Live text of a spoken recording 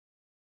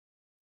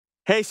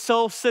Hey,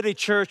 Soul City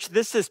Church,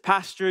 this is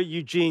Pastor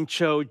Eugene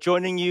Cho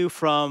joining you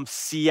from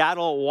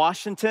Seattle,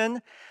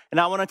 Washington. And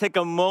I want to take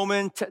a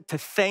moment to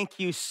thank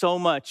you so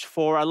much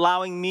for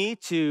allowing me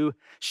to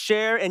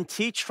share and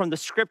teach from the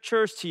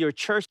scriptures to your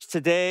church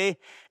today.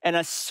 And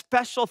a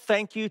special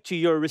thank you to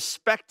your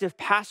respective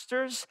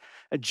pastors,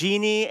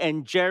 Jeannie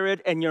and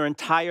Jared, and your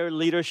entire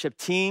leadership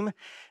team.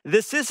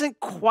 This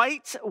isn't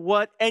quite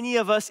what any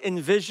of us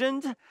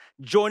envisioned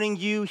joining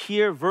you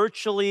here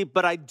virtually,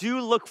 but I do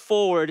look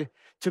forward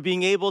to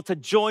being able to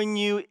join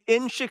you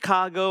in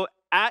Chicago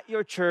at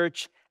your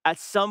church at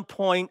some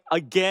point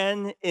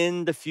again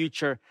in the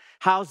future.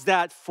 How's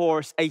that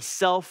for a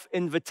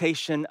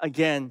self-invitation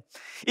again?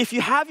 If you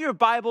have your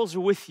Bibles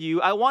with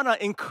you, I want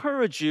to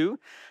encourage you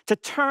to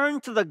turn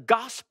to the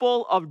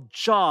Gospel of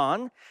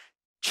John,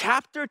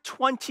 chapter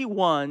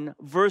 21,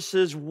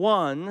 verses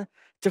 1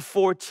 to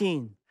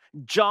 14.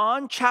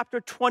 John chapter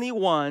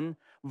 21,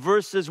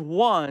 verses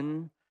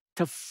 1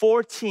 to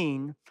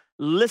 14.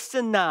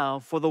 Listen now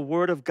for the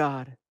word of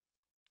God.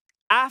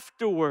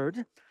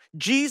 Afterward,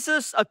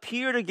 Jesus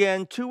appeared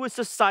again to his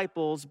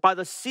disciples by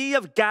the Sea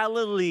of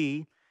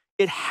Galilee.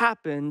 It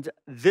happened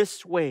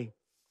this way.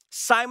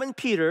 Simon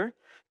Peter,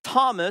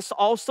 Thomas,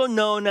 also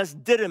known as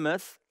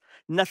Didymus,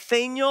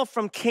 Nathanael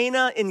from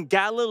Cana in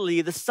Galilee,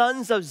 the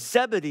sons of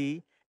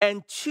Zebedee,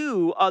 and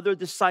two other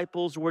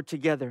disciples were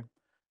together.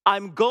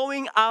 I'm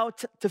going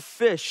out to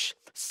fish,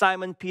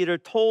 Simon Peter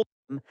told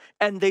them,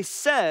 and they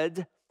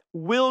said,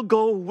 we'll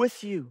go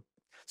with you.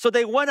 So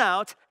they went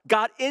out,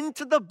 got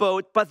into the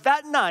boat, but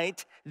that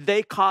night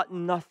they caught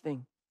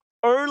nothing.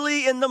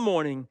 Early in the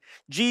morning,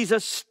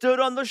 Jesus stood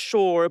on the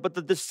shore, but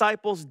the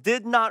disciples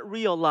did not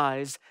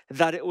realize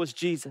that it was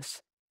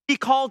Jesus. He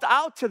called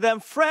out to them,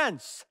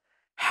 friends,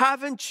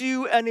 haven't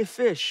you any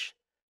fish?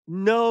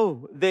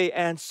 No, they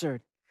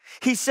answered.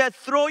 He said,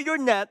 throw your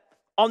net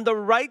on the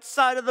right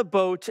side of the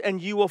boat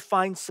and you will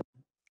find some.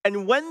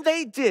 And when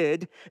they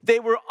did, they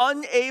were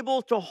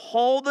unable to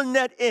haul the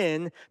net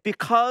in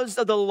because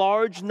of the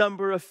large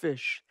number of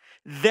fish.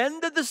 Then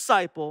the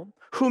disciple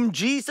whom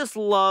Jesus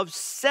loved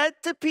said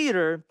to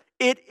Peter,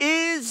 it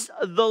is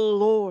the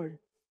Lord.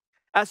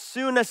 As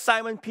soon as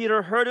Simon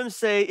Peter heard him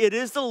say, it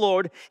is the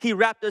Lord, he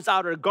wrapped his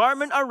outer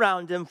garment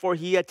around him, for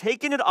he had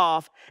taken it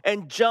off,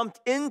 and jumped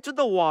into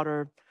the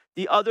water.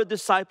 The other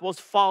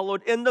disciples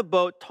followed in the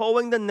boat,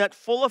 towing the net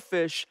full of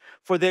fish,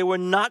 for they were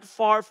not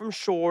far from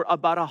shore,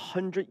 about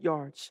 100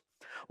 yards.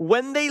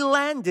 When they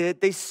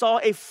landed, they saw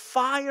a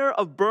fire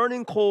of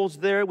burning coals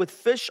there with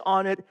fish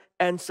on it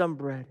and some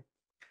bread.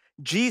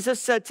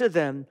 Jesus said to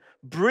them,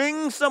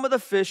 bring some of the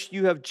fish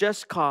you have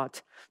just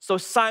caught. So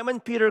Simon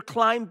Peter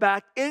climbed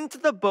back into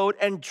the boat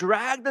and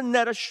dragged the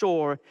net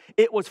ashore.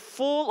 It was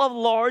full of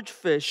large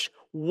fish,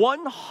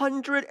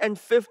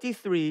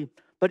 153.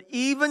 But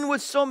even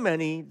with so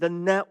many, the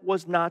net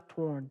was not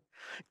torn.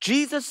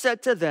 Jesus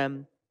said to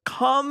them,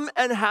 come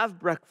and have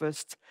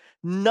breakfast.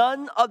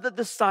 None of the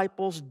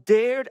disciples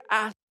dared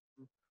ask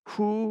him,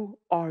 who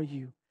are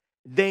you?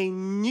 They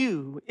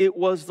knew it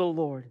was the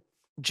Lord.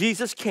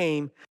 Jesus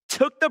came,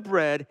 took the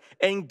bread,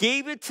 and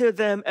gave it to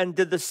them, and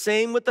did the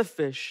same with the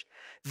fish.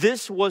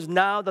 This was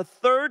now the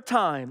third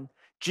time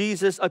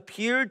Jesus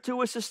appeared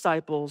to his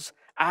disciples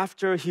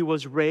after he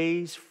was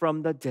raised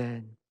from the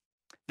dead.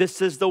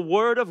 This is the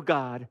word of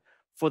God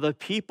for the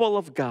people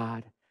of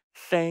God.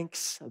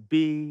 Thanks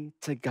be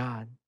to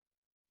God.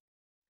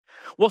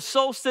 Well,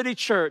 Soul City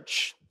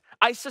Church,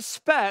 I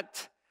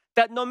suspect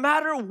that no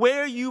matter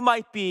where you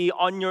might be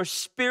on your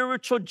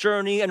spiritual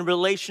journey and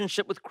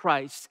relationship with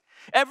Christ,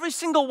 every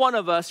single one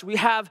of us, we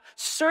have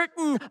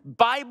certain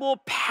Bible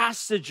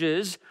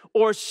passages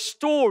or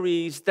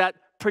stories that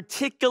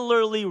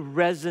particularly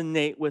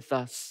resonate with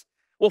us.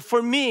 Well,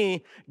 for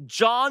me,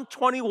 John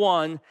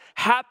 21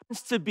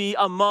 happens to be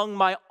among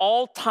my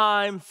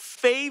all-time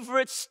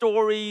favorite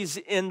stories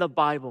in the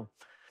Bible.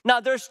 Now,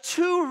 there's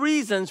two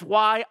reasons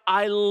why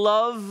I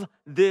love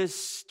this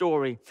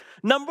story.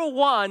 Number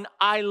one,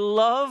 I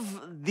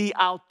love the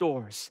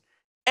outdoors.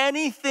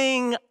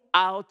 Anything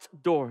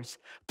outdoors,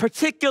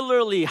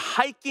 particularly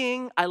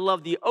hiking. I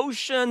love the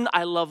ocean.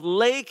 I love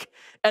lake.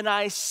 And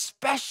I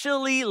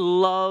especially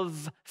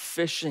love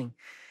fishing.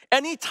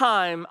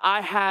 Anytime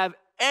I have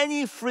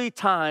any free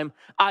time,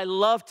 I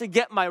love to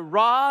get my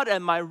rod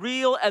and my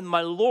reel and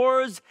my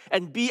lures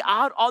and be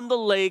out on the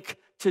lake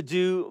to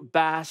do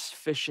bass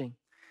fishing.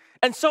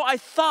 And so I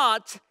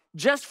thought,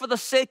 just for the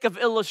sake of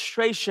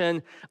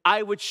illustration,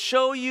 I would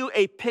show you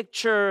a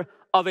picture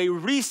of a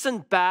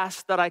recent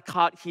bass that I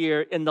caught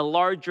here in the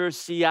larger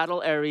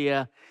Seattle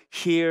area.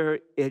 Here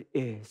it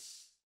is.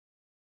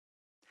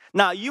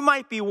 Now, you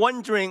might be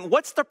wondering,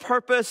 what's the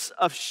purpose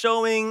of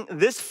showing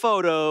this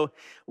photo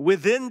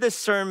within this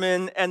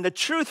sermon? And the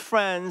truth,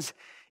 friends,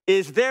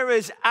 is there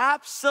is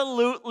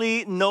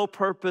absolutely no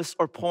purpose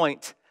or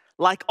point.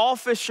 Like all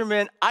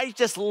fishermen, I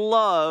just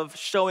love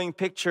showing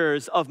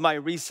pictures of my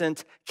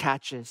recent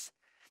catches.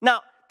 Now,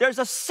 there's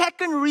a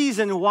second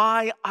reason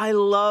why I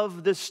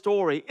love this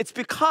story. It's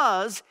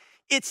because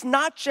it's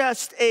not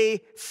just a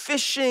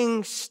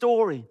fishing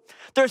story.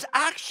 There's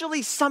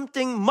actually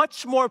something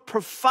much more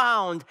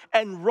profound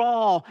and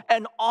raw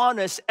and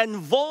honest and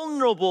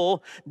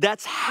vulnerable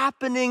that's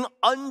happening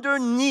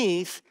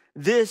underneath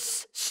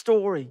this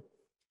story.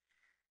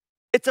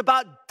 It's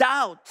about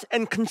doubt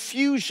and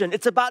confusion.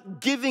 It's about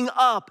giving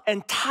up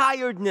and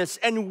tiredness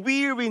and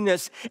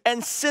weariness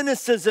and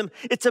cynicism.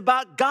 It's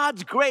about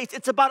God's grace.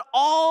 It's about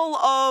all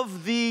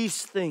of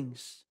these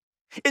things.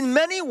 In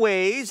many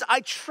ways,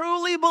 I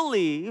truly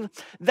believe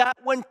that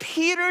when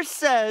Peter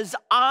says,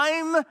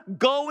 I'm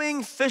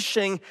going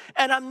fishing,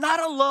 and I'm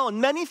not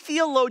alone, many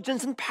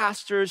theologians and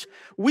pastors,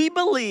 we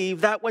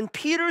believe that when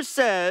Peter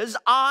says,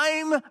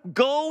 I'm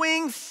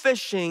going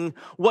fishing,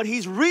 what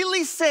he's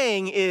really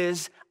saying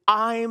is,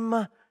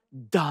 I'm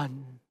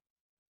done.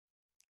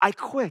 I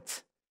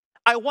quit.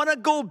 I want to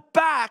go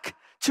back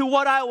to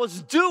what I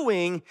was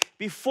doing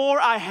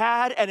before I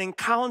had an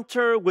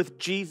encounter with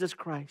Jesus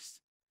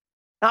Christ.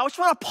 Now, I just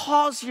want to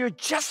pause here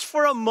just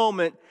for a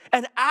moment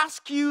and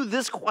ask you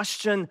this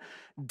question.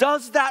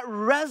 Does that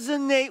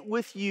resonate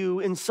with you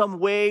in some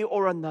way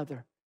or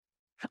another?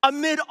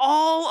 Amid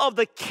all of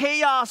the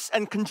chaos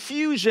and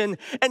confusion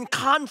and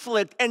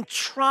conflict and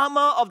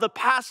trauma of the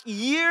past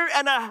year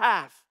and a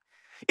half,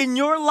 in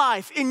your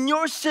life, in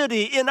your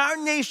city, in our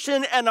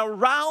nation, and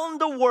around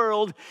the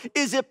world,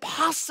 is it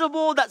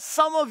possible that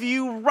some of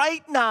you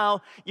right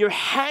now, you're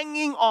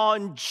hanging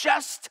on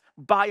just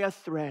by a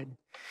thread?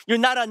 You're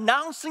not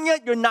announcing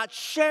it, you're not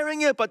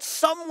sharing it, but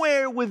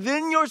somewhere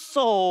within your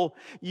soul,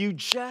 you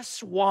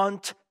just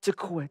want to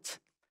quit.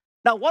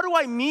 Now, what do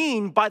I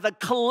mean by the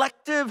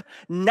collective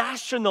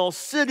national,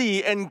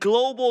 city, and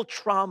global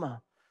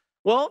trauma?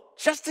 Well,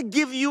 just to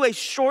give you a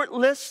short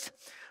list,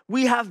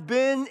 we have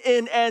been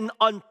in an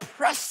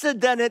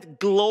unprecedented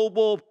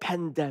global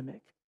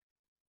pandemic.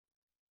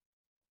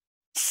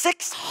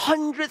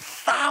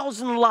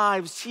 600,000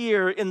 lives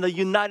here in the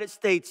United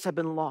States have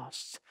been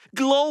lost.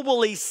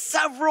 Globally,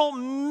 several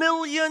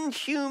million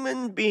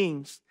human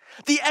beings.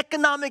 The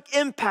economic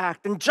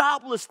impact and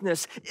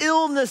joblessness,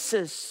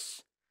 illnesses.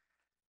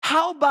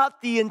 How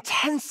about the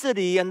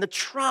intensity and the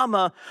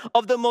trauma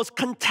of the most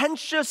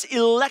contentious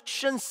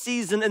election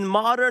season in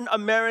modern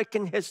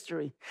American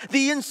history?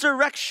 The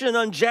insurrection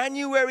on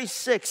January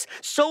 6th,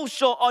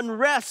 social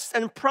unrest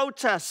and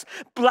protests,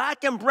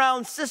 black and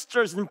brown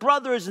sisters and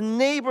brothers and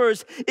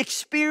neighbors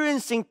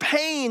experiencing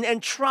pain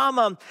and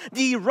trauma,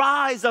 the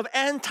rise of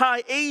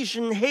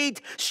anti-Asian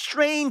hate,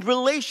 strained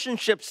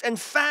relationships and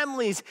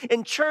families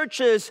in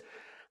churches.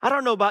 I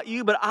don't know about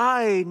you, but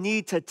I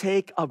need to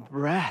take a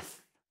breath.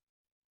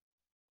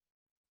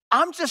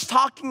 I'm just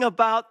talking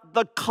about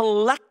the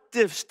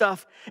collective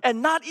stuff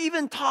and not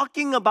even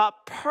talking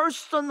about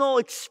personal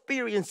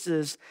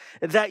experiences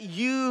that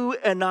you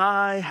and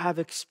I have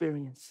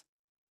experienced.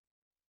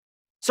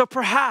 So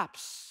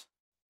perhaps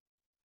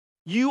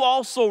you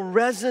also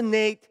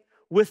resonate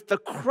with the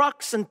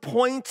crux and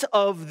point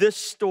of this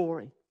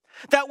story.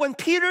 That when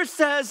Peter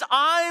says,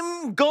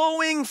 I'm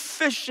going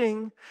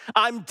fishing,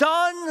 I'm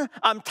done,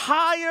 I'm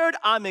tired,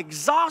 I'm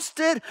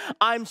exhausted,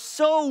 I'm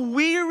so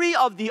weary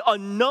of the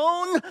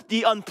unknown,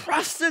 the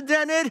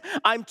unprecedented,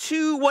 I'm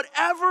too,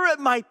 whatever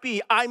it might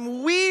be,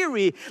 I'm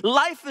weary,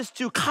 life is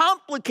too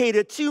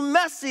complicated, too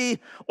messy,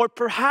 or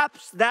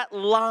perhaps that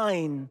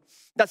line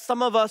that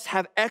some of us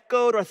have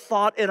echoed or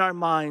thought in our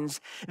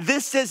minds,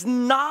 this is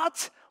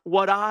not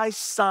what I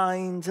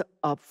signed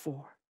up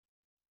for.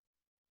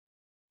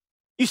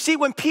 You see,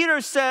 when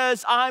Peter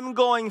says, I'm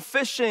going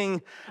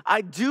fishing, I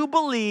do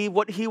believe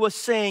what he was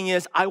saying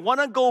is, I want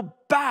to go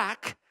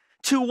back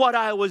to what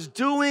I was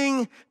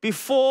doing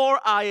before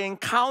I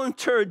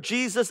encountered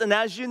Jesus. And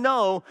as you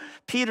know,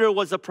 Peter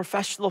was a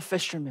professional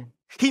fisherman.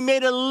 He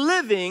made a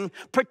living,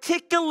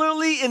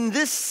 particularly in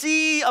this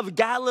Sea of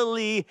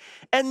Galilee.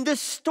 And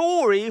this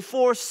story,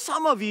 for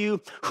some of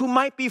you who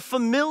might be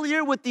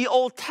familiar with the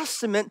Old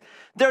Testament,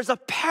 there's a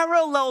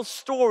parallel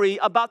story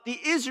about the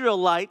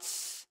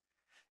Israelites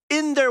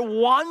in their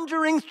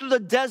wandering through the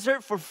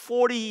desert for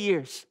 40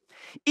 years.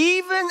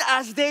 Even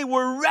as they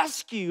were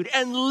rescued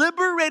and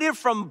liberated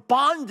from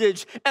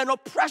bondage and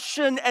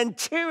oppression and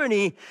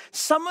tyranny,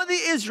 some of the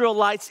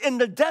Israelites in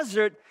the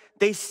desert,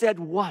 they said,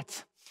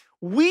 what?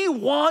 We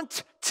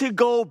want to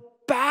go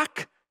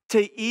back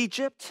to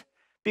Egypt,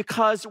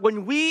 because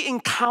when we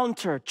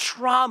encounter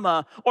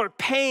trauma or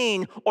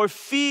pain or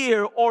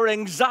fear or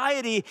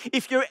anxiety,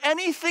 if you're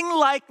anything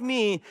like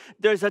me,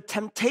 there's a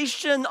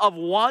temptation of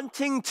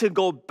wanting to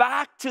go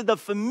back to the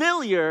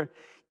familiar,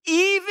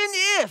 even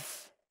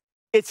if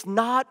it's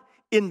not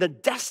in the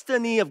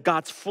destiny of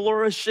God's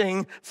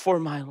flourishing for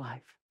my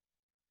life.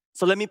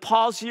 So let me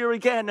pause here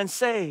again and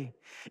say,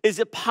 is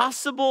it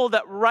possible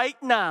that right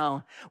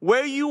now,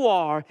 where you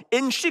are,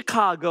 in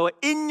Chicago,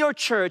 in your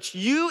church,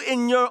 you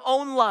in your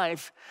own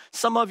life,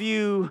 some of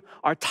you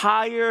are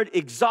tired,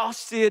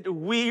 exhausted,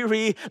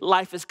 weary,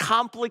 life is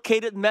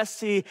complicated,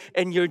 messy,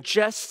 and you're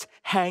just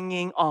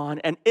hanging on?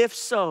 And if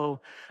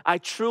so, I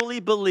truly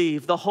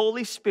believe the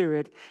Holy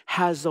Spirit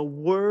has a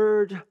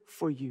word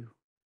for you.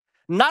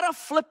 Not a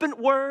flippant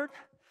word,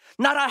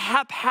 Not a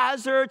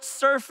haphazard,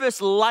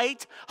 surface,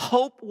 light,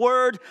 hope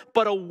word,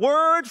 but a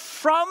word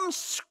from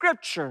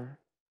Scripture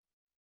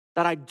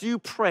that I do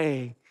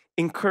pray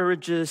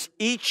encourages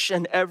each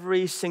and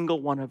every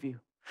single one of you.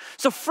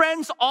 So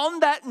friends, on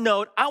that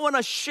note, I want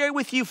to share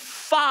with you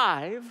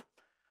 5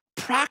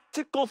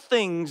 practical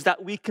things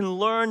that we can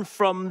learn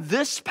from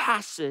this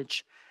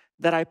passage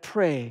that I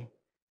pray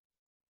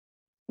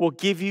will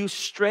give you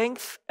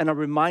strength and a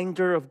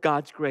reminder of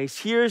God's grace.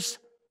 Here's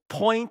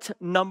point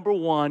number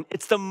 1.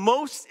 It's the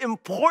most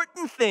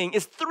important thing.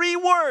 It's 3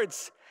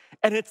 words.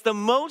 And it's the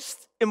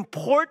most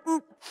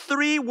important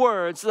 3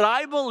 words that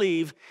I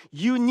believe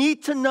you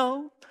need to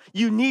know,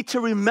 you need to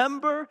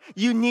remember,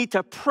 you need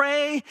to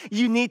pray,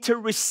 you need to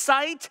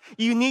recite,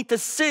 you need to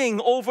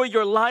sing over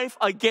your life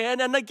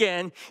again and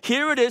again.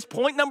 Here it is,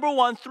 point number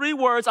 1, 3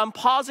 words. I'm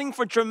pausing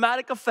for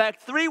dramatic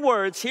effect. 3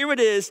 words, here it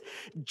is.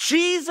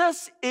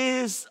 Jesus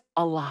is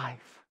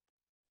alive.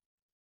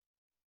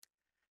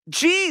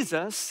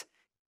 Jesus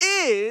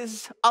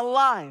is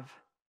alive.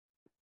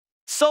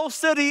 Soul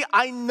City,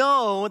 I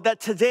know that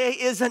today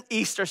isn't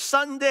Easter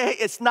Sunday.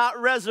 It's not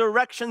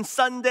Resurrection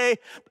Sunday.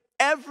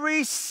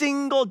 Every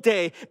single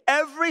day,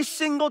 every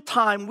single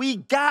time we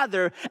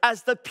gather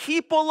as the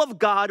people of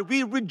God,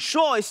 we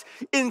rejoice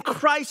in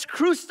Christ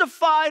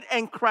crucified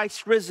and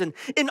Christ risen.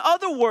 In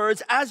other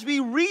words, as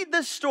we read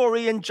this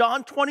story in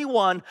John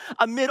 21,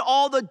 amid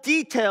all the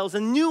details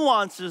and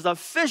nuances of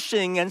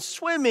fishing and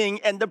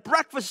swimming and the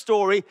breakfast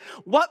story,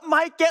 what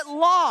might get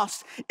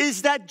lost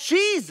is that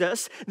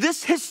Jesus,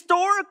 this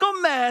historical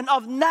man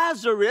of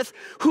Nazareth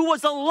who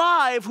was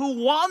alive,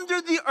 who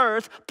wandered the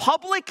earth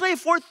publicly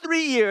for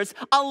 3 years,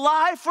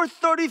 alive for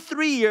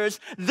 33 years,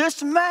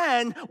 this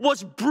man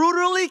was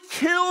brutally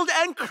killed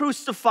and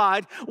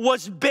crucified,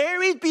 was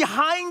buried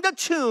behind the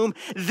tomb.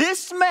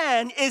 This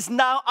man is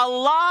now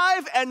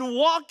alive and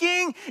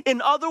walking.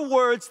 In other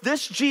words,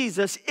 this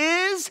Jesus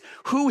is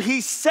who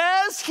he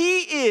says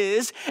he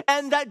is,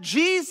 and that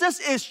Jesus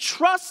is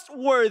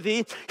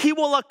trustworthy. He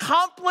will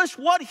accomplish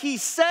what he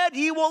said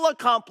he will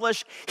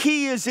accomplish.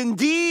 He is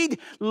indeed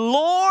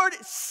Lord,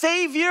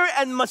 Savior,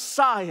 and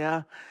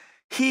Messiah.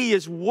 He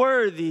is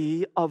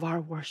worthy of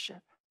our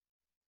worship.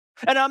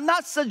 And I'm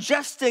not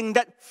suggesting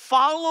that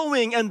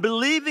following and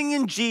believing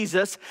in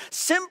Jesus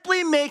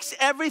simply makes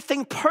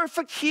everything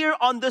perfect here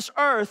on this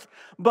earth,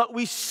 but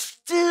we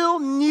still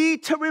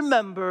need to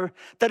remember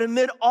that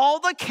amid all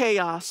the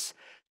chaos,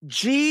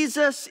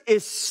 Jesus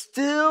is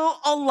still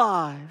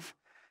alive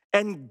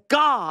and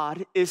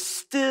God is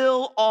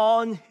still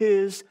on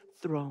his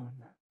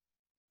throne.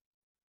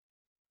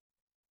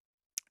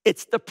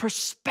 It's the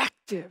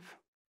perspective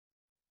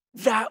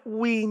that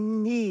we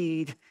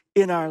need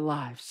in our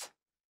lives.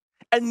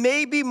 And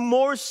maybe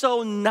more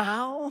so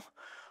now,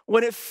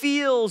 when it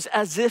feels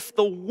as if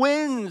the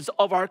winds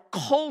of our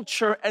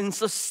culture and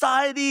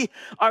society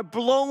are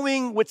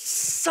blowing with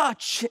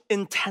such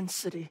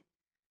intensity.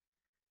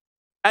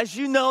 As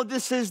you know,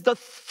 this is the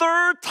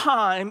 3rd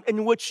time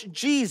in which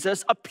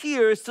Jesus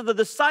appears to the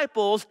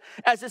disciples.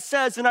 As it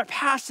says in our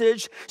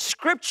passage,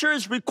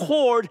 scriptures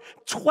record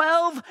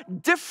 12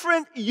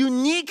 different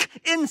unique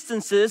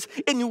instances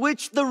in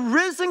which the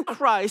risen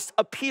Christ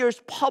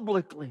appears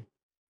publicly.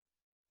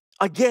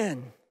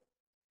 Again,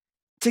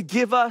 to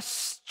give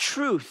us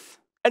truth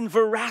and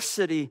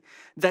veracity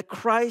that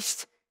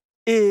Christ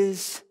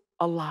is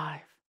alive.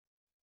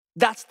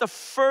 That's the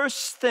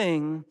first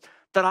thing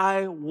that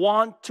I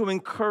want to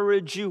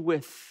encourage you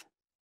with.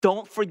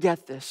 Don't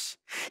forget this.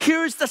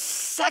 Here's the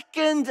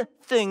second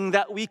thing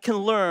that we can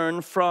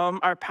learn from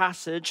our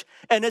passage,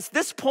 and it's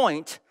this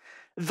point: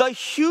 the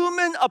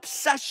human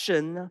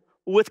obsession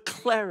with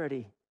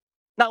clarity.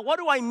 Now, what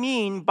do I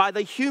mean by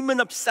the human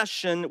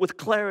obsession with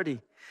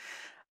clarity?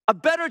 A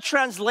better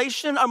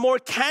translation, a more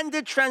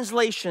candid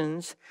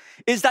translations,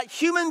 is that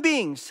human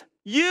beings,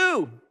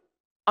 you,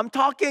 I'm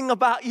talking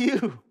about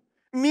you,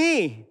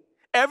 me,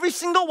 every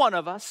single one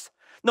of us,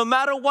 no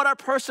matter what our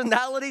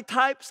personality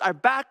types, our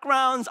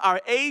backgrounds, our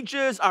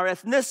ages, our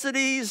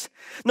ethnicities,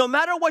 no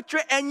matter what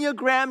your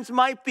enneagrams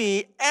might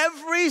be,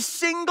 every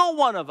single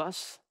one of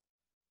us,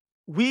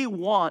 we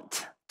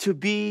want to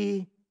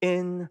be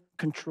in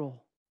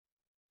control.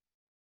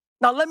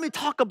 Now, let me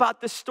talk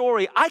about this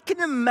story. I can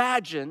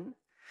imagine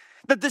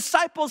the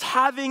disciples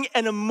having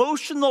an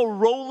emotional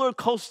roller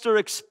coaster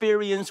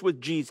experience with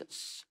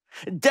Jesus.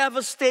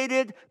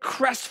 Devastated,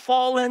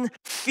 crestfallen,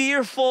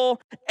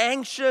 fearful,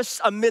 anxious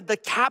amid the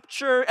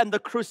capture and the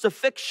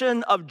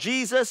crucifixion of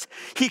Jesus.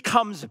 He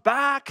comes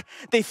back.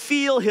 They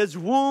feel his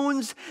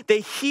wounds. They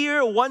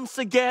hear once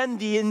again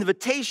the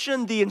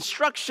invitation, the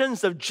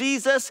instructions of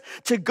Jesus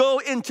to go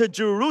into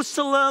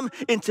Jerusalem,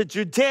 into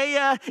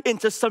Judea,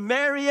 into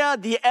Samaria,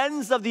 the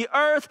ends of the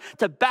earth,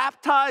 to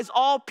baptize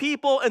all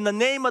people in the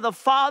name of the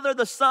Father,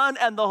 the Son,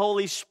 and the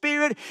Holy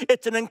Spirit.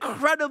 It's an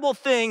incredible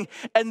thing.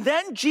 And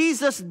then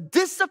Jesus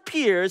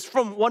disappears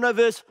from one of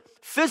his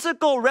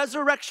physical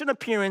resurrection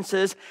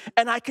appearances,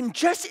 and I can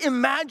just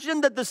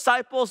imagine the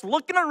disciples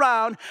looking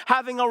around,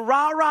 having a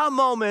rah-rah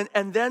moment,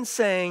 and then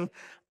saying,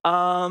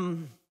 how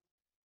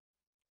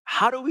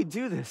do we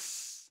do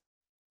this?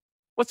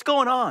 What's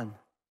going on?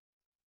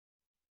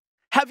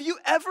 Have you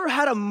ever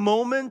had a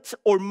moment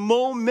or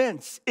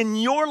moments in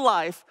your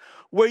life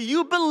where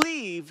you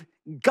believe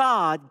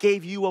God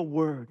gave you a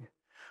word?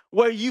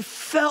 Where you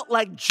felt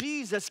like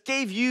Jesus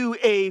gave you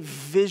a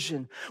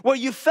vision, where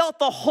you felt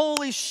the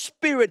Holy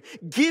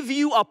Spirit give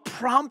you a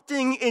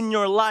prompting in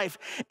your life,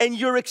 and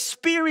you're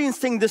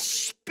experiencing the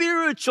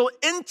spiritual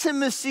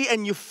intimacy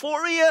and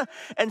euphoria,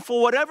 and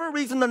for whatever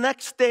reason, the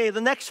next day,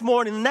 the next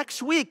morning, the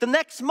next week, the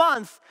next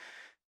month,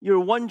 you're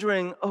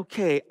wondering,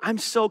 okay, I'm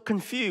so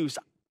confused.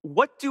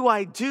 What do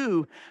I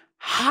do?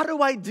 How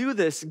do I do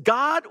this?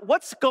 God,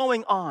 what's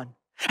going on?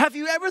 Have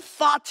you ever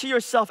thought to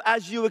yourself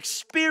as you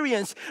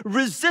experience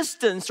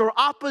resistance or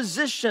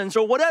oppositions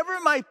or whatever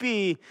it might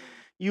be,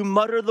 you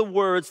mutter the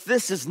words,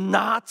 this is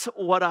not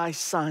what I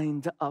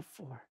signed up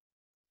for?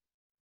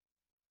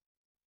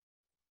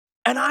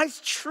 And I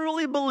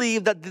truly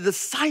believe that the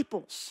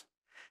disciples,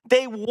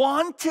 they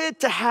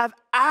wanted to have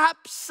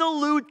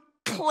absolute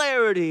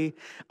clarity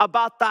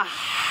about the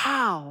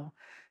how,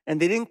 and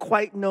they didn't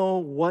quite know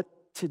what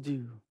to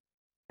do.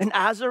 And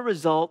as a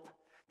result,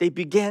 they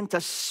began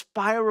to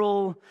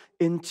spiral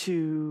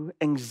into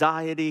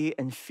anxiety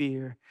and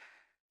fear.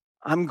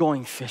 I'm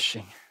going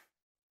fishing.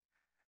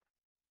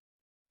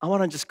 I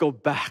want to just go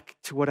back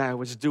to what I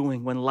was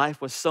doing when life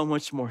was so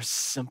much more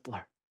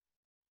simpler.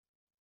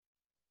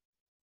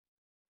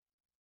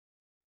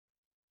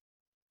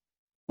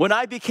 When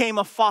I became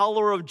a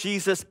follower of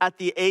Jesus at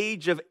the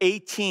age of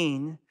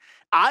 18,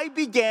 I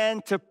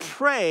began to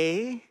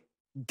pray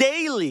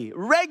daily,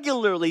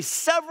 regularly,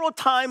 several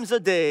times a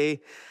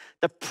day,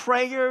 the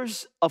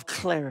prayers of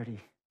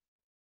clarity.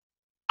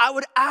 I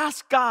would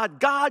ask God,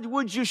 God,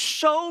 would you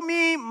show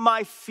me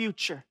my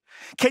future?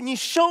 Can you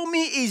show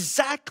me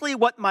exactly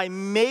what my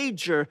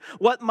major,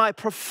 what my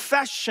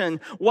profession,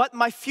 what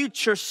my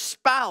future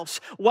spouse,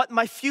 what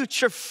my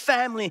future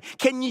family,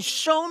 can you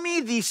show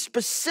me these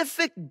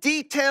specific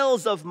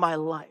details of my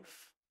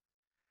life?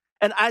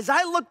 And as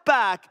I look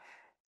back,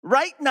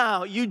 right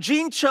now,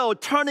 Eugene Cho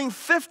turning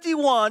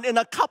 51 in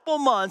a couple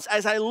months,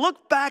 as I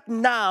look back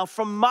now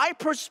from my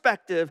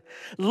perspective,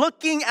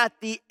 looking at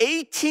the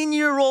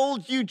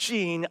 18-year-old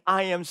Eugene,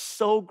 I am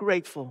so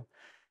grateful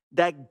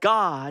that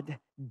God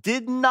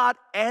did not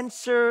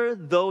answer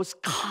those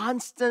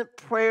constant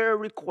prayer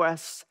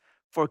requests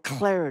for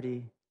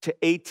clarity to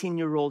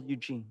 18-year-old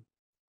Eugene.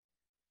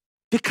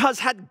 Because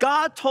had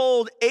God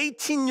told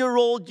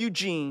 18-year-old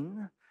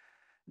Eugene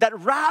that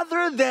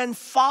rather than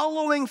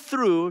following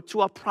through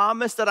to a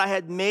promise that I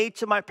had made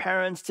to my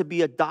parents to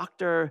be a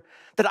doctor,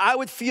 that I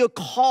would feel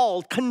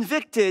called,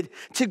 convicted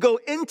to go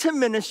into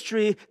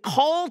ministry,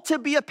 called to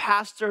be a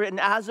pastor, and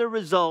as a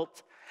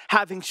result,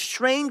 having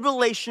strained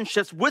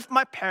relationships with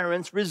my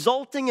parents,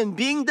 resulting in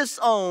being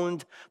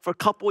disowned for a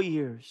couple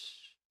years.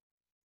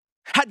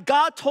 Had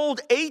God told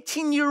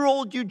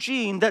 18-year-old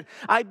Eugene that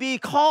I'd be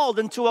called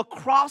into a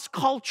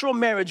cross-cultural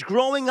marriage,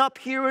 growing up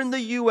here in the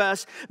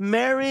U.S.,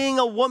 marrying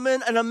a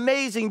woman, an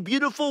amazing,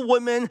 beautiful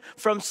woman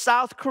from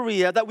South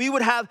Korea, that we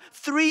would have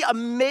 3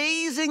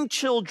 amazing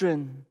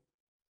children,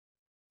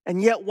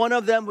 and yet one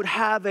of them would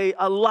have a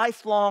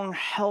lifelong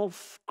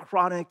health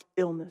chronic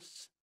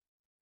illness.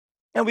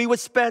 And we would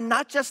spend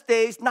not just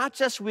days, not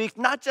just weeks,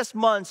 not just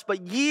months,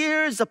 but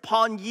years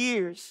upon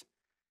years,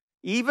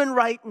 even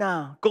right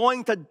now,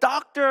 going to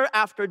doctor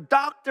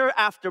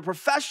after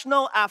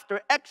professional,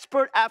 after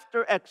expert,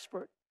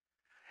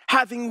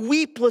 having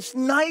weepless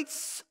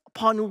nights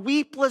upon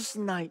weepless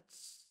nights.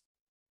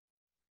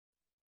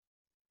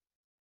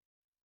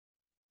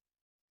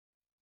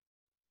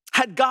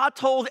 Had God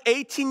told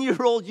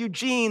 18-year-old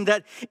Eugene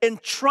that in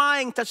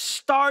trying to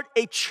start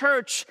a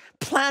church,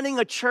 planning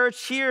a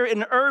church here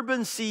in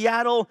urban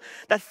Seattle,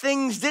 that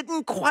things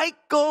didn't quite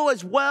go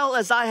as well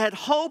as I had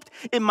hoped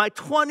in my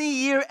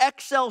 20-year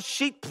Excel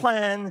sheet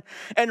plan,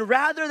 and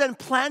rather than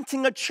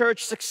planting a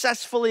church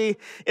successfully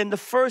in the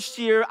first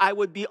year, I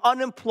would be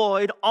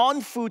unemployed,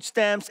 on food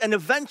stamps, and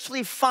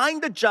eventually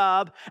find a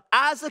job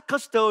as a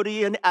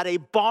custodian at a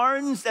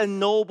Barnes and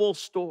Noble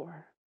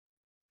store.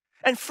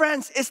 And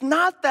friends, it's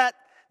not that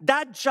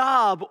that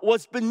job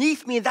was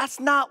beneath me. That's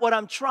not what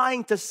I'm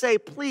trying to say.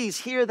 Please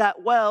hear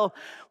that well.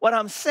 What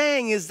I'm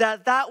saying is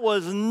that that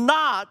was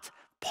not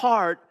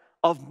part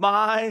of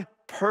my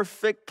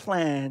perfect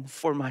plan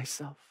for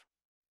myself.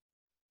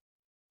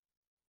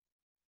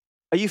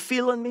 Are you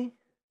feeling me?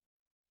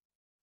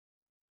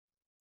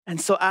 And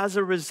so as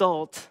a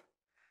result,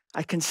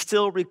 I can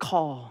still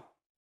recall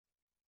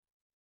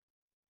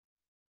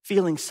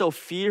feeling so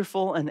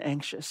fearful and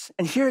anxious.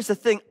 And here's the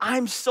thing,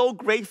 I'm so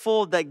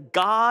grateful that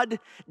God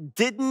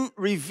didn't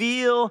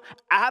reveal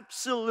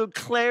absolute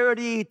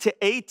clarity to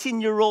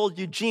 18-year-old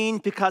Eugene,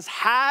 because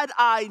had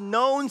I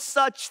known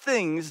such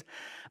things,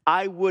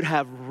 I would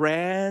have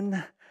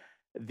ran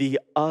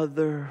the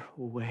other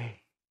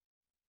way.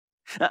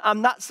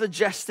 I'm not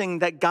suggesting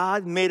that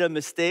God made a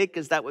mistake,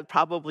 because that would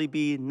probably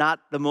be not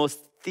the most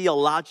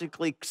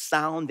theologically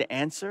sound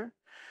answer.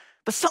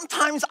 But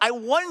sometimes I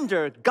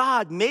wonder,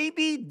 God,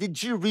 maybe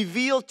did you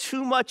reveal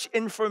too much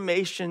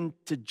information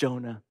to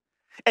Jonah?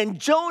 And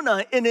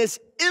Jonah, in his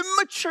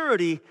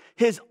immaturity,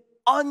 is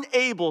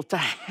unable to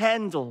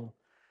handle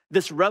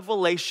this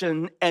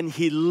revelation, and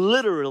he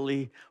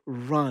literally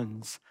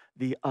runs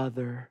the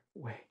other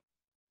way.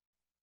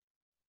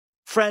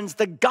 Friends,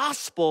 the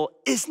gospel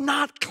is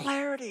not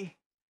clarity.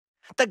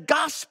 The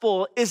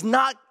gospel is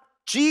not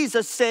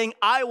Jesus saying,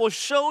 I will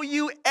show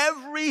you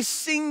every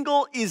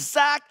single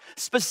exact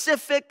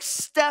specific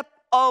step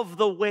of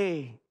the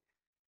way.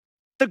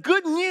 The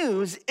good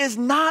news is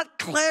not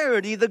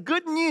clarity. The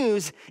good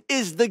news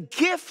is the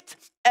gift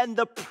and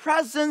the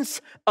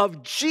presence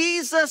of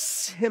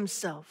Jesus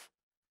himself.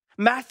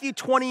 Matthew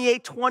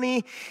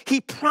 28:20, he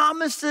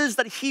promises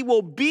that he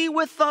will be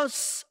with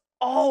us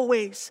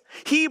always.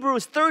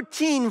 Hebrews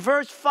 13,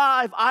 verse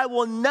 5, I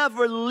will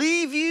never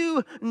leave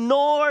you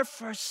nor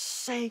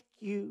forsake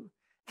you.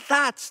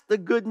 That's the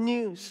good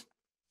news.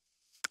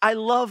 I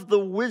love the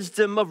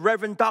wisdom of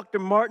Reverend Dr.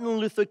 Martin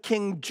Luther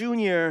King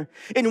Jr.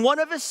 In one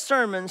of his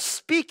sermons,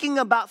 speaking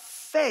about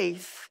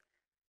faith,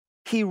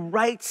 he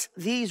writes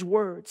these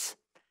words: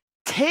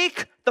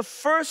 take the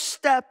first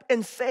step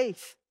in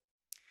faith.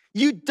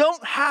 You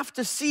don't have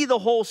to see the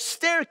whole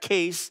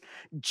staircase,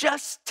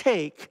 just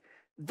take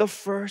the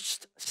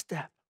first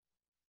step.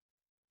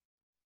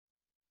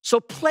 So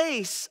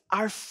place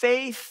our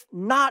faith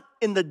not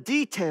in the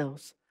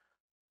details,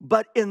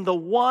 but in the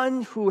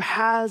one who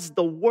has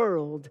the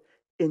world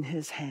in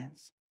his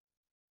hands.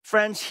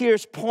 Friends,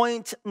 here's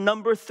point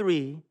number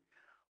 3.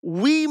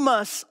 We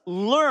must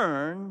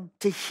learn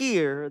to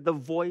hear the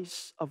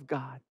voice of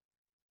God.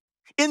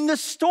 In the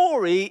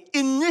story,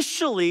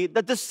 initially,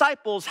 the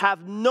disciples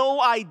have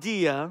no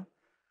idea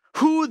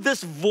who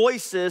this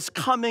voice is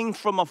coming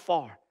from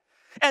afar.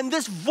 And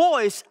this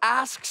voice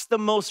asks the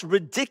most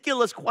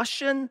ridiculous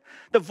question.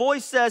 The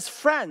voice says,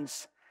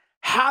 friends,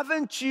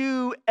 haven't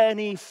you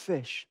any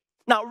fish?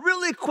 Now,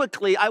 really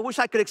quickly, I wish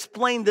I could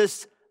explain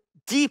this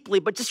deeply,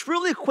 but just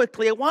really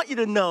quickly, I want you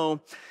to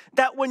know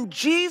that when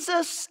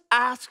Jesus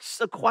asks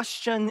a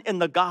question in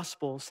the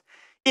Gospels,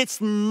 it's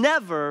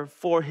never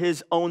for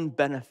his own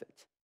benefit.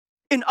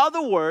 In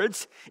other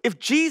words, if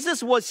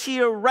Jesus was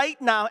here right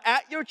now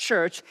at your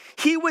church,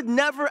 he would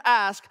never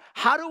ask,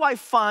 how do I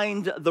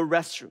find the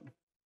restroom?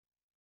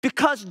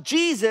 Because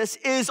Jesus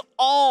is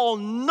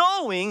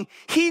all-knowing,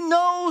 he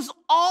knows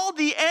all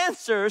the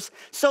answers.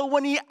 So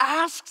when he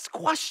asks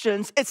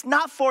questions, it's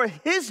not for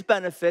his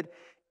benefit,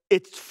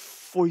 it's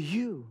for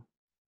you.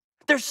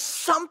 There's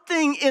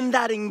something in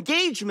that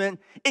engagement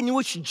in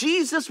which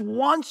Jesus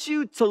wants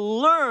you to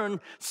learn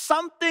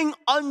something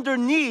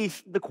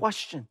underneath the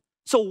question.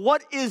 So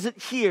what is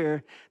it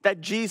here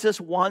that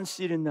Jesus wants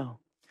you to know?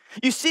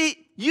 You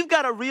see, you've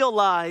got to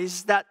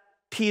realize that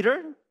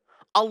Peter,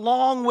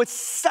 along with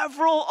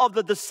several of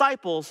the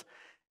disciples,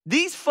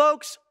 these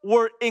folks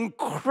were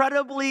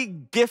incredibly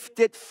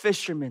gifted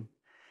fishermen.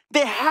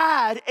 They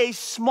had a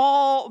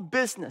small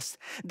business.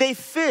 They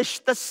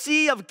fished the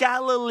Sea of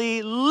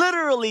Galilee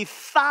literally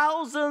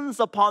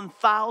thousands upon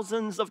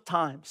thousands of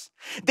times.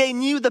 They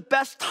knew the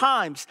best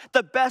times,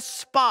 the best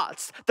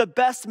spots, the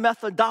best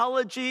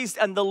methodologies,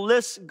 and the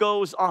list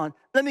goes on.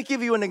 Let me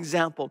give you an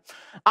example.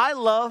 I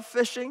love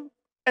fishing,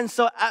 and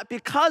so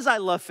because I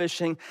love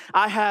fishing,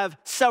 I have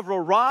several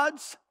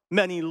rods,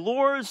 many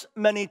lures,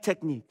 many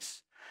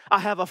techniques. I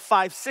have a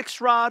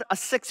 5'6" rod, a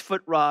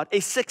 6-foot rod, a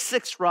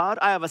 6'6" rod.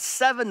 I have a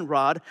 7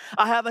 rod.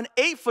 I have an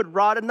 8-foot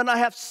rod, and then I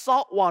have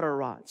saltwater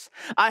rods.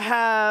 I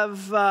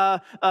have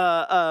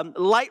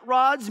light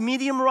rods,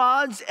 medium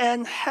rods,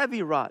 and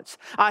heavy rods.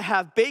 I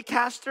have bait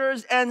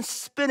casters and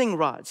spinning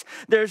rods.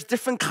 There's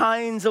different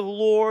kinds of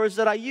lures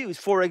that I use.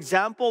 For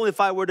example, if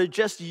I were to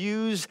just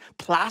use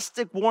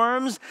plastic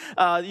worms,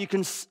 you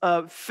can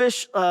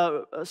fish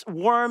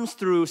worms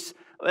through.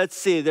 Let's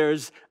see,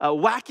 there's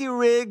wacky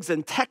rigs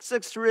and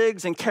Texas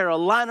rigs and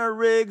Carolina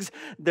rigs.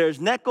 There's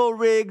Necco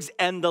rigs,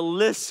 and the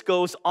list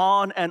goes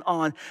on and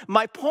on.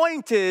 My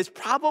point is,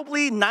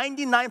 probably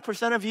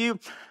 99% of you,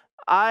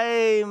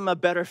 I'm a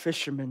better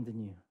fisherman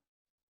than you.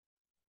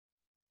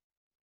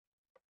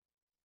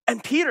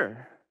 And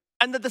Peter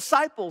and the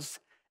disciples,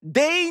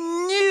 they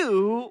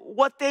knew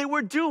what they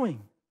were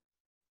doing.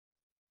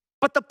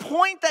 But the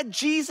point that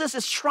Jesus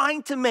is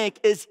trying to make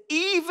is,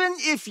 even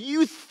if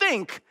you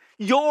think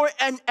you're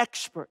an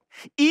expert,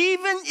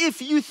 even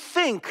if you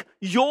think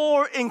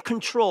you're in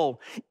control,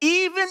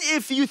 even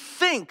if you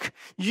think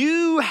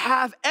you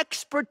have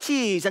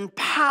expertise and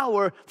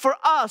power, for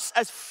us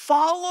as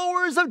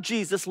followers of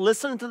Jesus,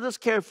 listen to this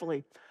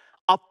carefully,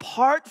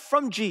 apart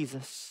from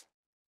Jesus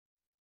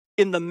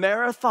in the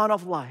marathon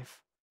of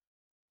life,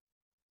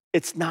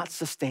 it's not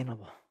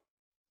sustainable.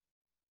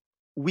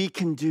 We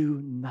can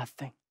do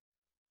nothing.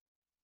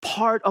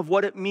 Part of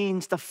what it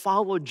means to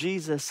follow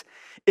Jesus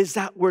is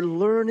that we're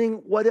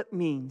learning what it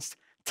means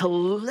to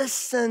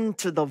listen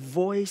to the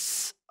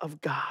voice of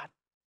God.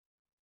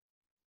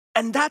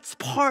 And that's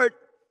part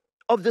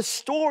of the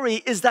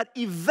story, is that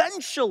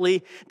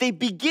eventually they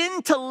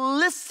begin to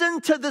listen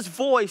to this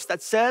voice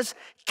that says,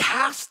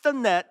 cast the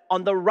net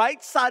on the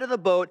right side of the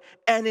boat,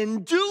 and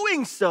in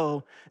doing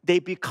so, they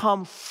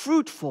become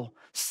fruitful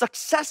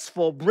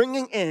successful,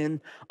 bringing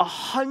in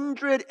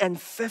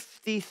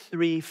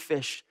 153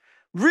 fish.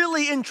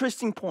 Really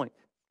interesting point.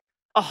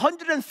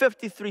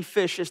 153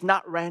 fish is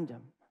not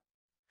random.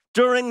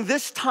 During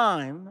this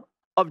time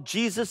of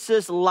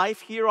Jesus'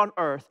 life here on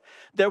earth,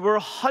 there were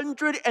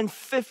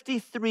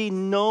 153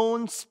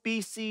 known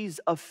species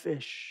of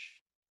fish.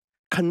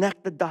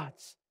 Connect the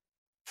dots.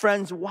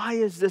 Friends, why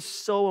is this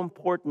so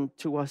important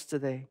to us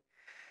today?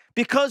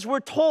 Because we're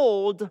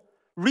told,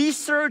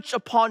 research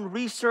upon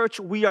research,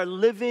 we are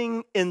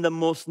living in the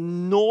most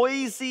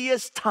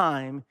noisiest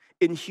time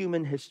in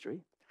human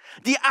history.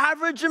 The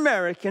average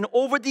American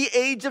over the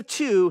age of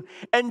 2,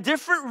 and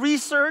different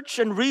research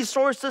and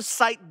resources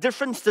cite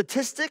different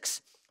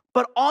statistics,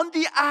 but on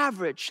the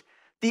average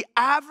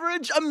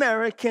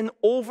American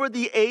over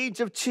the age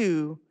of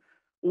 2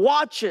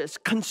 watches,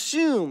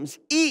 consumes,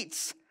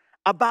 eats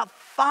about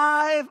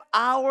 5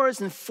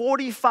 hours and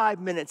 45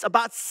 minutes,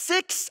 about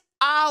 6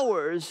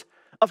 hours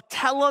of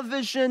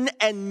television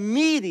and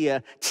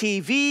media,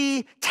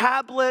 TV,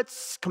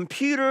 tablets,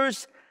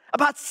 computers,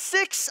 about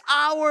 6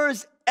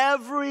 hours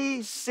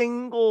every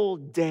single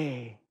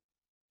day.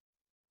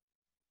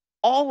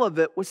 All of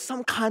it with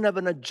some kind of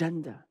an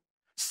agenda,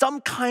 some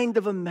kind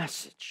of a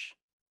message.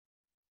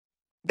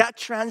 That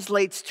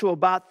translates to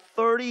about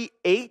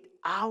 38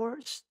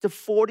 hours to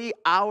 40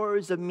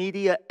 hours of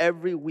media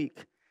every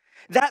week.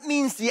 That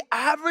means the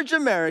average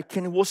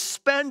American will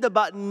spend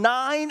about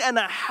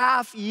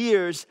 9.5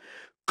 years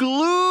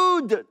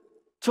glued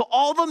to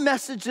all the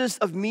messages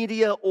of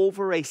media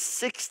over a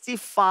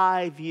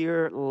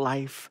 65-year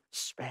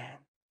lifespan.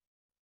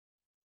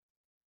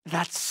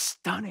 That's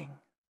stunning.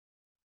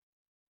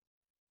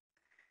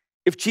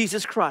 If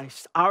Jesus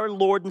Christ, our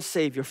Lord and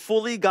Savior,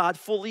 fully God,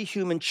 fully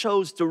human,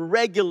 chose to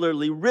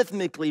regularly,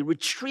 rhythmically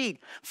retreat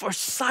for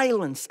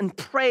silence and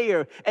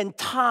prayer and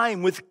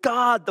time with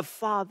God the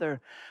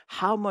Father,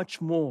 how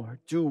much more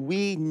do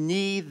we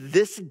need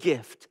this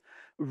gift,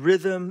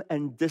 rhythm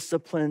and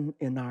discipline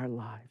in our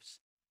lives?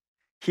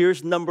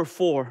 Here's number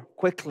 4,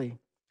 quickly.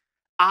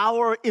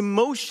 Our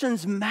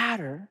emotions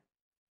matter,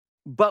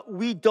 but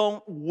we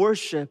don't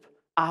worship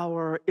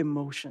our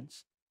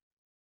emotions.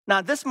 Now,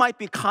 this might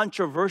be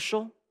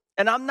controversial,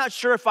 and I'm not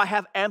sure if I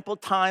have ample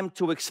time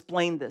to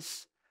explain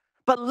this.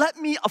 But let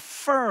me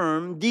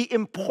affirm the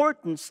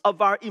importance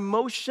of our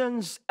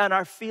emotions and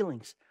our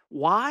feelings.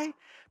 Why?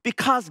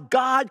 Because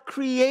God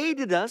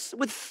created us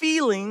with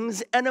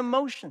feelings and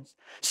emotions.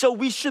 So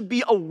we should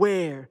be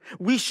aware.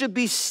 We should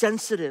be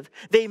sensitive.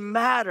 They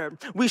matter.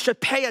 We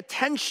should pay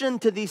attention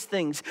to these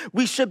things.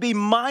 We should be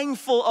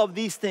mindful of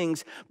these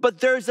things. But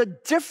there's a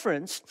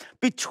difference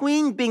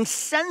between being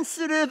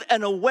sensitive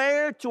and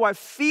aware to our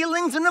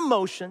feelings and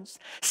emotions,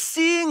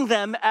 seeing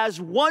them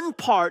as one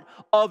part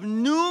of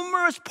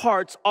numerous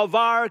parts of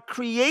our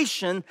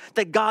creation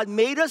that God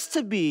made us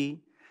to be.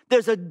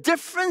 There's a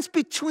difference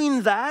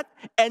between that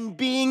and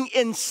being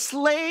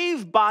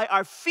enslaved by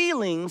our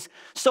feelings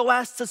so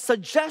as to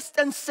suggest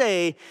and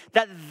say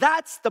that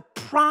that's the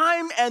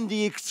prime and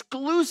the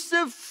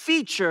exclusive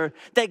feature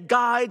that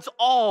guides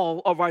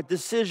all of our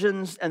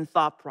decisions and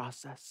thought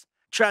process.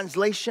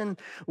 Translation,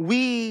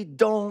 we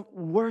don't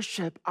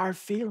worship our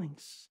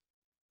feelings.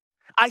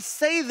 I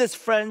say this,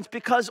 friends,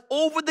 because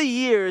over the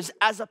years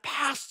as a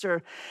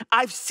pastor,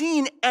 I've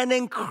seen an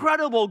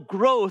incredible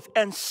growth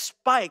and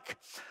spike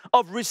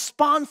of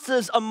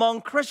responses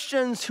among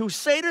Christians who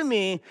say to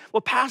me,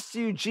 well, Pastor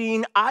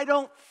Eugene, I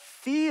don't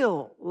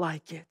feel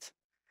like it.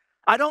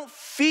 I don't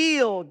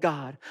feel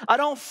God. I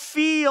don't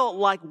feel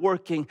like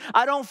working.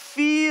 I don't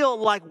feel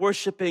like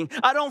worshiping.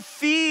 I don't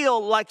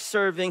feel like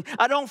serving.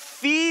 I don't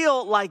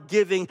feel like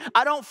giving.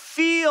 I don't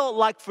feel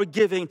like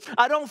forgiving.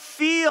 I don't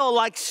feel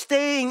like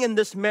staying in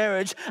this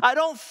marriage. I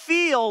don't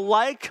feel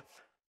like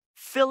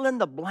fill in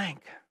the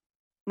blank.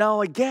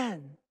 Now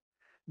again,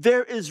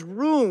 there is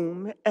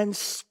room and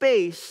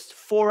space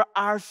for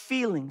our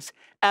feelings,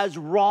 as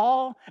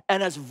raw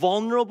and as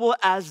vulnerable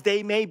as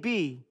they may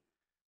be.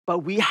 But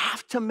we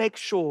have to make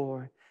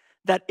sure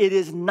that it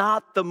is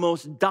not the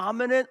most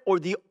dominant or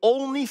the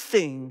only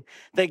thing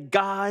that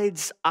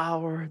guides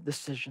our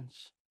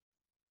decisions.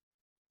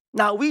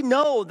 Now, we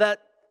know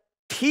that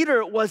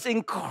Peter was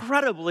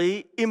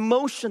incredibly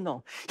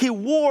emotional. He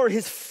wore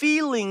his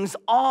feelings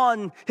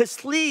on his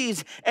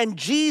sleeves, and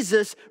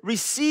Jesus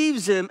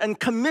receives him and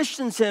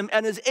commissions him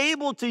and is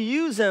able to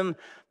use him.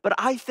 But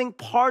I think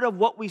part of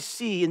what we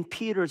see in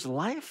Peter's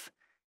life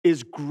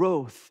is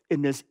growth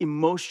in his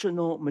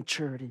emotional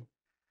maturity.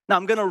 Now,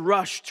 I'm going to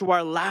rush to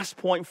our last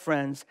point,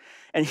 friends.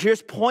 And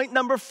here's point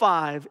number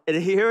 5. And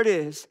here it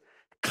is.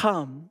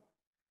 Come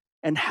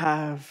and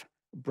have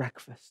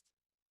breakfast.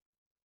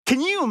 Can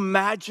you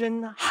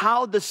imagine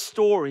how the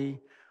story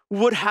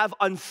would have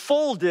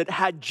unfolded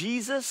had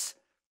Jesus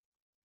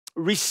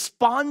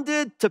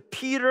responded to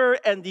Peter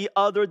and the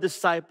other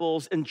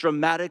disciples in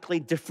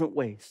dramatically different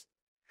ways?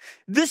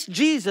 This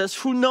Jesus,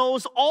 who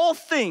knows all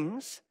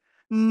things,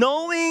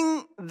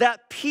 knowing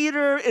that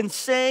Peter, in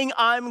saying,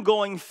 I'm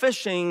going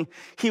fishing,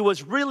 he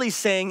was really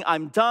saying,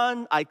 I'm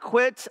done, I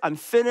quit, I'm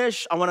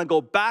finished, I want to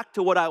go back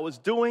to what I was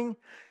doing.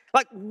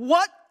 Like,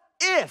 what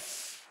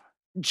if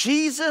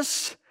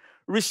Jesus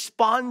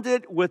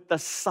responded with the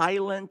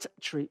silent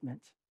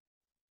treatment?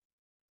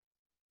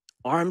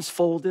 Arms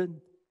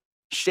folded,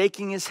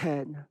 shaking his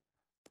head.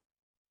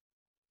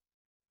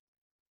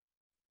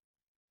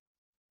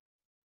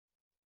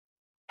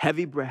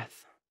 Heavy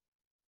breath.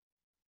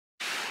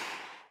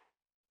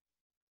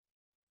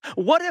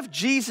 What if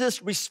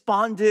Jesus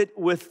responded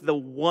with the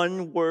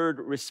one-word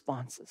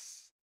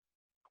responses?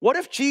 What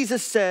if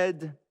Jesus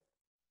said,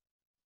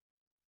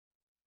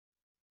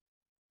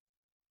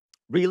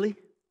 really?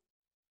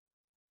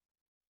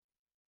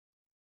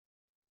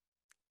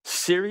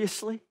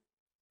 Seriously?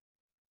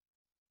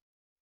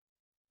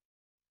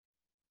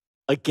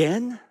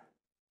 Again?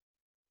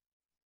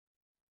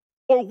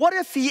 Or what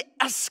if he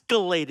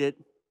escalated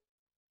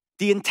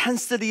the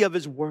intensity of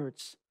his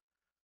words?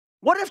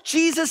 What if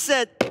Jesus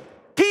said,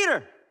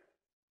 Peter,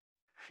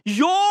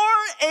 you're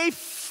a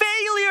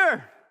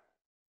failure.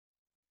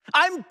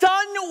 I'm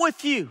done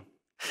with you.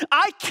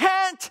 I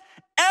can't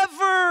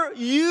ever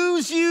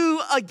use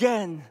you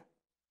again.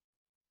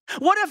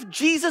 What if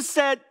Jesus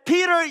said,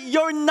 Peter,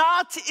 you're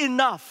not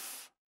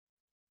enough.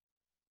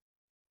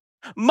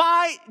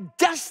 My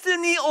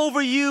destiny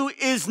over you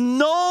is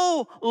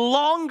no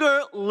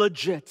longer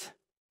legit.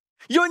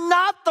 You're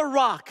not the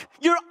rock.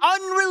 You're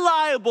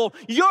unreliable.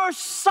 You're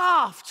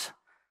soft.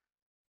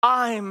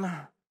 I'm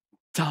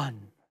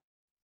done.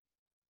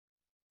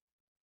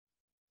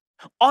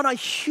 On a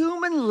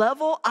human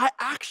level, I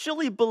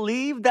actually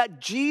believe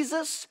that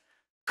Jesus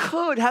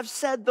could have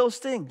said those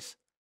things.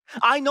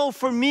 I know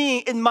for me,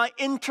 in my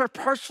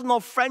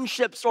interpersonal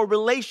friendships or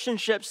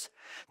relationships,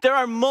 there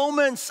are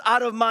moments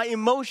out of my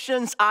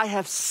emotions I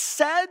have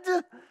said,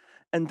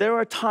 and there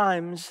are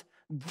times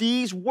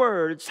these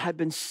words have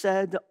been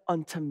said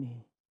unto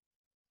me.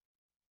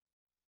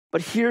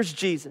 But here's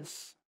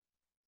Jesus,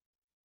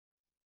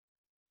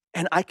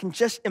 and I can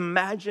just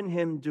imagine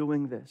him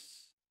doing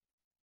this.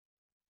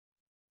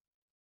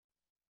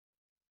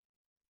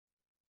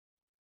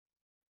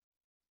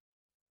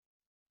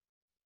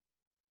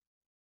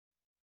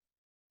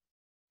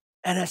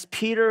 And as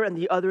Peter and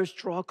the others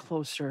draw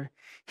closer,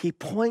 he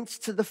points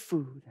to the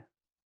food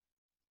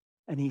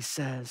and he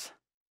says,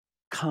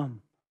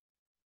 come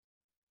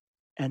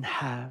and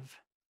have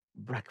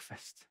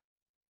breakfast.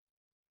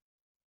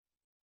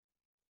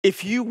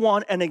 If you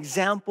want an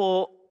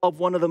example of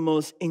one of the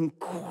most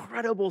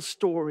incredible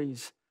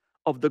stories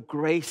of the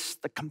grace,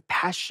 the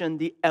compassion,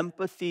 the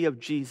empathy of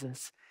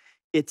Jesus,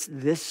 it's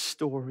this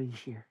story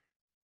here.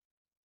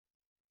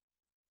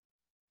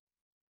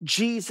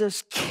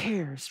 Jesus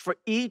cares for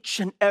each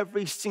and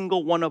every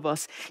single one of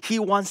us. He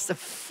wants to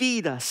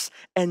feed us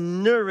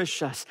and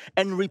nourish us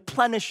and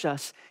replenish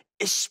us,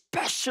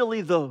 especially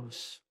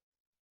those,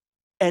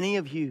 any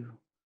of you,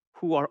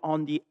 who are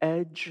on the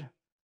edge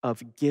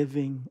of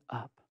giving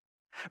up.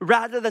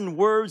 Rather than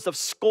words of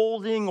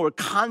scolding or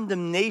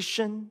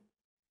condemnation,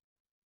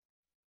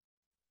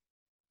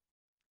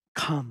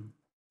 come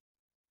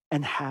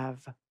and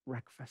have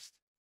breakfast.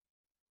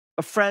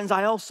 But friends,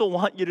 I also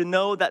want you to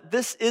know that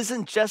this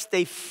isn't just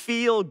a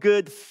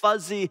feel-good,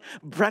 fuzzy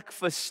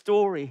breakfast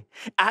story.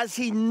 As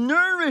he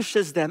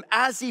nourishes them,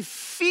 as he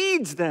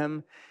feeds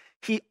them,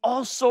 he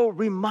also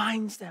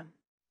reminds them,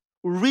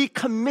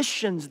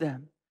 recommissions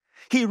them.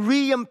 He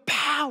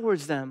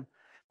re-empowers them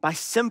by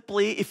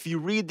simply, if you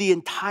read the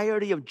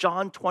entirety of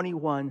John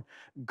 21,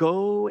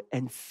 go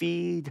and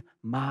feed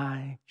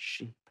my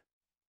sheep.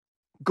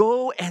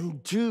 Go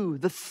and do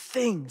the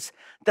things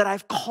that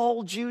I've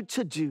called you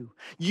to do.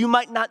 You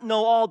might not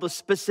know all the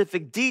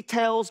specific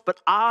details, but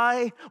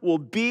I will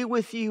be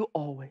with you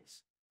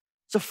always.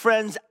 So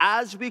friends,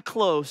 as we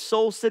close,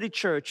 Soul City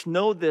Church,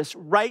 know this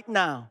right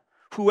now,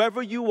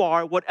 whoever you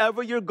are,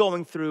 whatever you're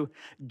going through,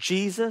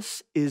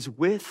 Jesus is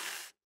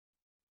with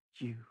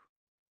you.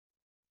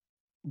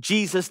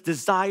 Jesus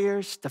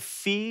desires to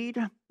feed,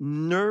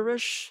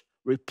 nourish,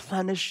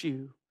 replenish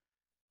you.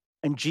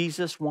 And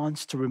Jesus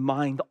wants to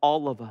remind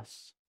all of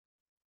us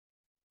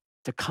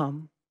to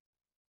come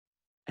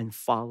and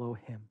follow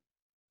him.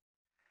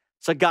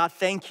 So God,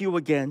 thank you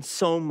again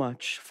so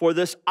much for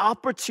this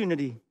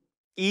opportunity,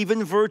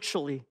 even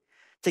virtually,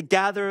 to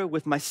gather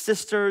with my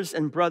sisters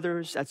and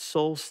brothers at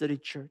Soul City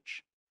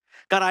Church.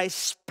 God, I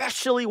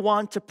especially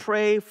want to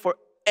pray for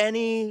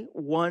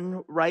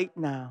anyone right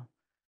now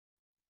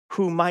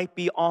who might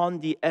be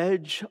on the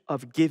edge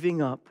of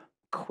giving up,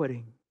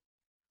 quitting.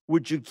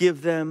 Would you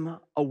give them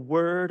a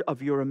word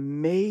of your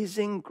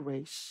amazing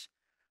grace,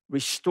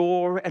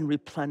 restore and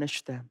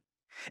replenish them?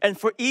 And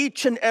for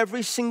each and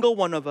every single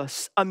one of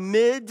us,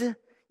 amid,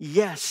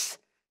 yes,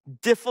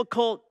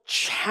 difficult,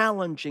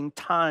 challenging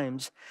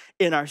times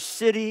in our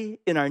city,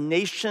 in our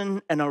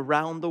nation, and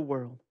around the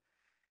world,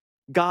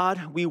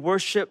 God, we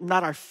worship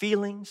not our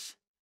feelings,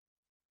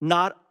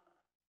 not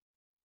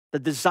the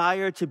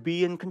desire to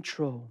be in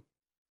control,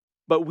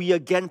 but we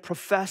again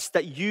profess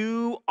that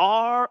you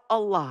are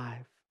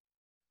alive,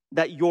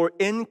 that you're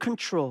in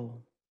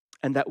control,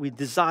 and that we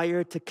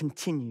desire to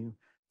continue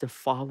to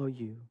follow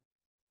you.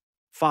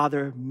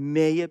 Father,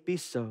 may it be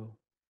so.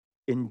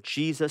 In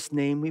Jesus'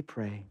 name we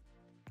pray.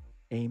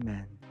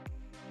 Amen.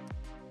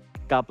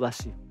 God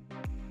bless you.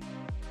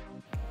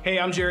 Hey,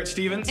 I'm Jarrett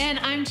Stevens. And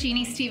I'm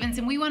Jeannie Stevens,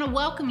 and we want to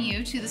welcome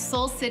you to the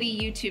Soul City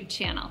YouTube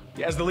channel.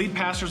 As the lead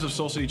pastors of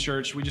Soul City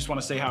Church, we just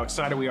want to say how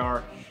excited we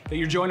are that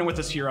you're joining with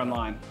us here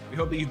online. We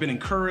hope that you've been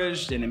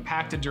encouraged and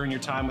impacted during your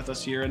time with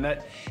us here, and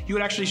that you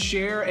would actually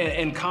share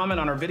and comment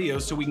on our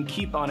videos so we can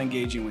keep on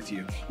engaging with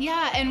you.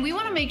 Yeah, and we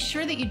want to make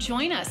sure that you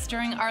join us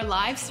during our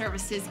live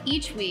services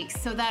each week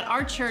so that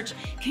our church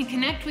can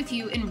connect with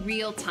you in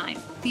real time.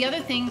 The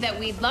other thing that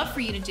we'd love for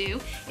you to do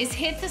is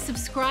hit the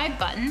subscribe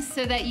button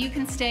so that you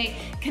can stay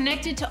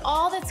connected to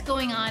all that's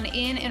going on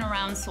in and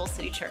around Soul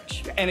City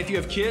Church. And if you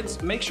have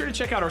kids, make sure to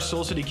check out our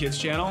Soul City Kids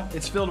channel.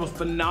 It's filled with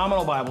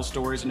phenomenal Bible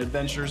stories and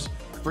adventures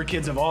for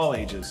kids of all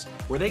ages,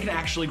 where they can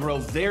actually grow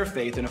their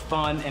faith in a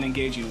fun and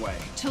engaging way.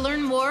 To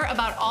learn more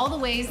about all the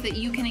ways that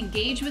you can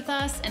engage with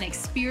us and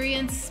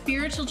experience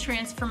spiritual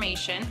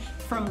transformation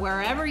from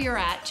wherever you're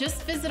at,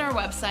 just visit our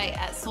website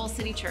at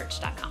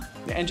soulcitychurch.com.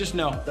 And just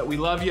know that we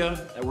love you,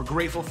 that we're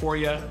grateful for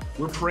you,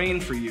 we're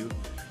praying for you,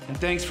 and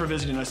thanks for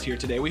visiting us here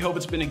today. We hope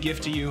it's been a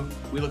gift to you.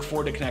 We look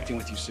forward to connecting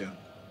with you soon.